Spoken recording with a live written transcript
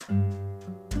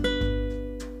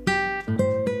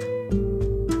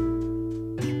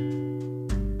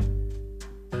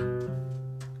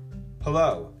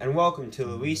welcome to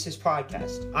Luis's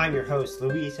podcast. I'm your host,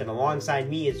 Luis, and alongside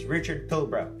me is Richard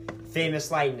Pilbro,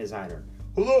 famous lighting designer.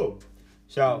 Hello!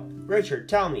 So, Richard,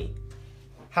 tell me,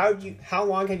 how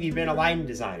long have you been a lighting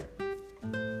designer?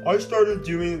 I started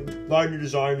doing lighting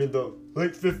design in the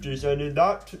late 50s, and in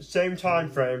that same time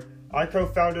frame, I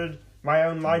co-founded my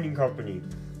own lighting company.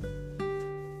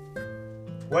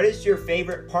 What is your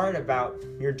favorite part about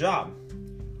your job?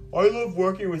 I love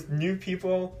working with new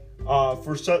people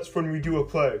for sets when we do a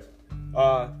play.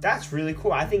 That's really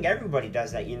cool. I think everybody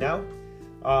does that, you know?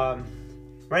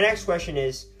 My next question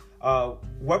is,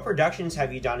 what productions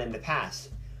have you done in the past?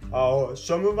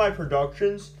 Some of my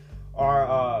productions are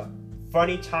a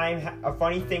funny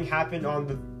thing happened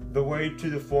on the way to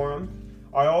the Forum.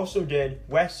 I also did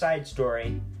West Side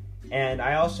Story, and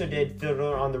I also did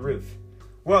Fiddler on the Roof.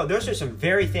 Well, those are some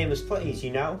very famous plays,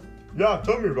 you know? Yeah,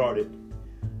 tell me about it.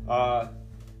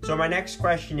 So my next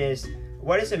question is,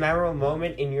 what is a memorable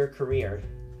moment in your career?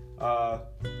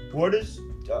 What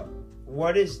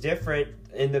is different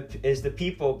is the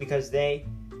people, because they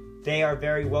are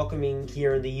very welcoming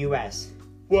here in the U.S.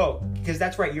 Well, because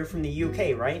that's right, you're from the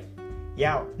U.K., right?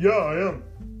 Yeah. Yeah, I am.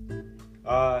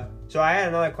 So I had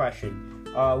another question.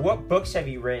 What books have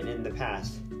you written in the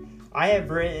past? I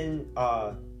have written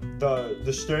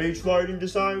the stage lighting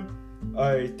design,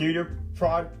 a theater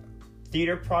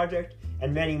project,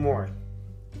 and many more.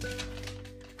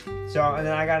 So, and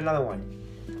then I got another one.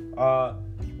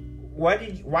 Why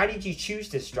did you choose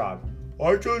this job?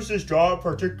 I chose this job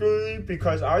particularly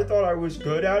because I thought I was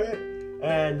good at it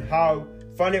and how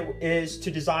fun it is to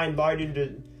design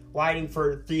lighting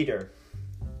for theater.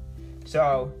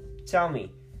 So, tell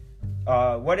me,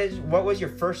 what was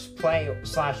your first play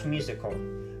 / musical?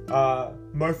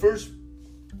 My first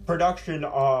production,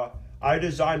 I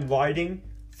designed lighting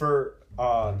for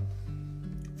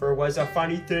was a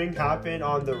funny thing happened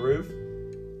on the roof,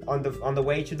 on the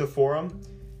way to the Forum.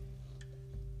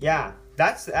 Yeah,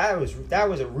 that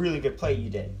was a really good play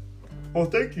you did. Well,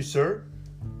 thank you, sir.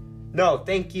 No,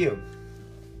 thank you.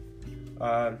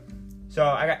 So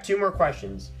I got two more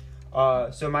questions.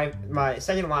 So my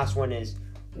second and last one is,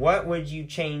 what would you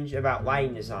change about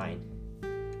lighting design?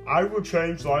 I would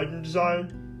change lighting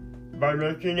design by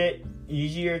making it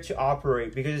easier to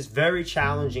operate because it's very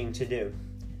challenging to do.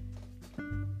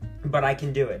 But I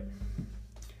can do it.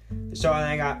 So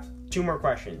I got two more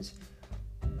questions.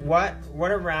 What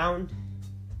award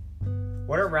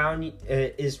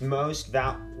is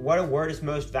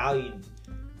most valued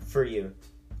for you?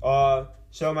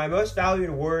 So my most valued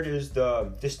award is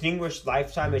the Distinguished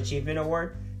Lifetime Achievement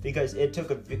Award because it took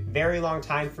a very long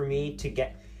time for me to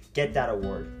get that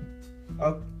award.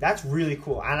 Oh, that's really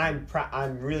cool, and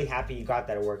I'm really happy you got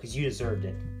that award because you deserved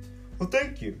it. Well,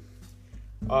 thank you.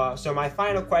 So my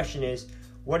final question is,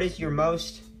 what is your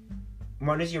most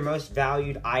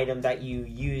valued item that you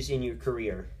use in your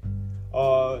career?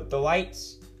 The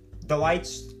lights,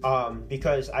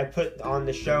 because I put on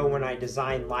the show when I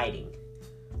design lighting.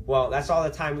 Well, that's all the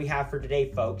time we have for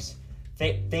today, folks.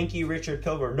 Thank you, Richard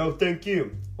Pilbro. No, thank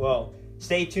you. Well,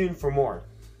 stay tuned for more.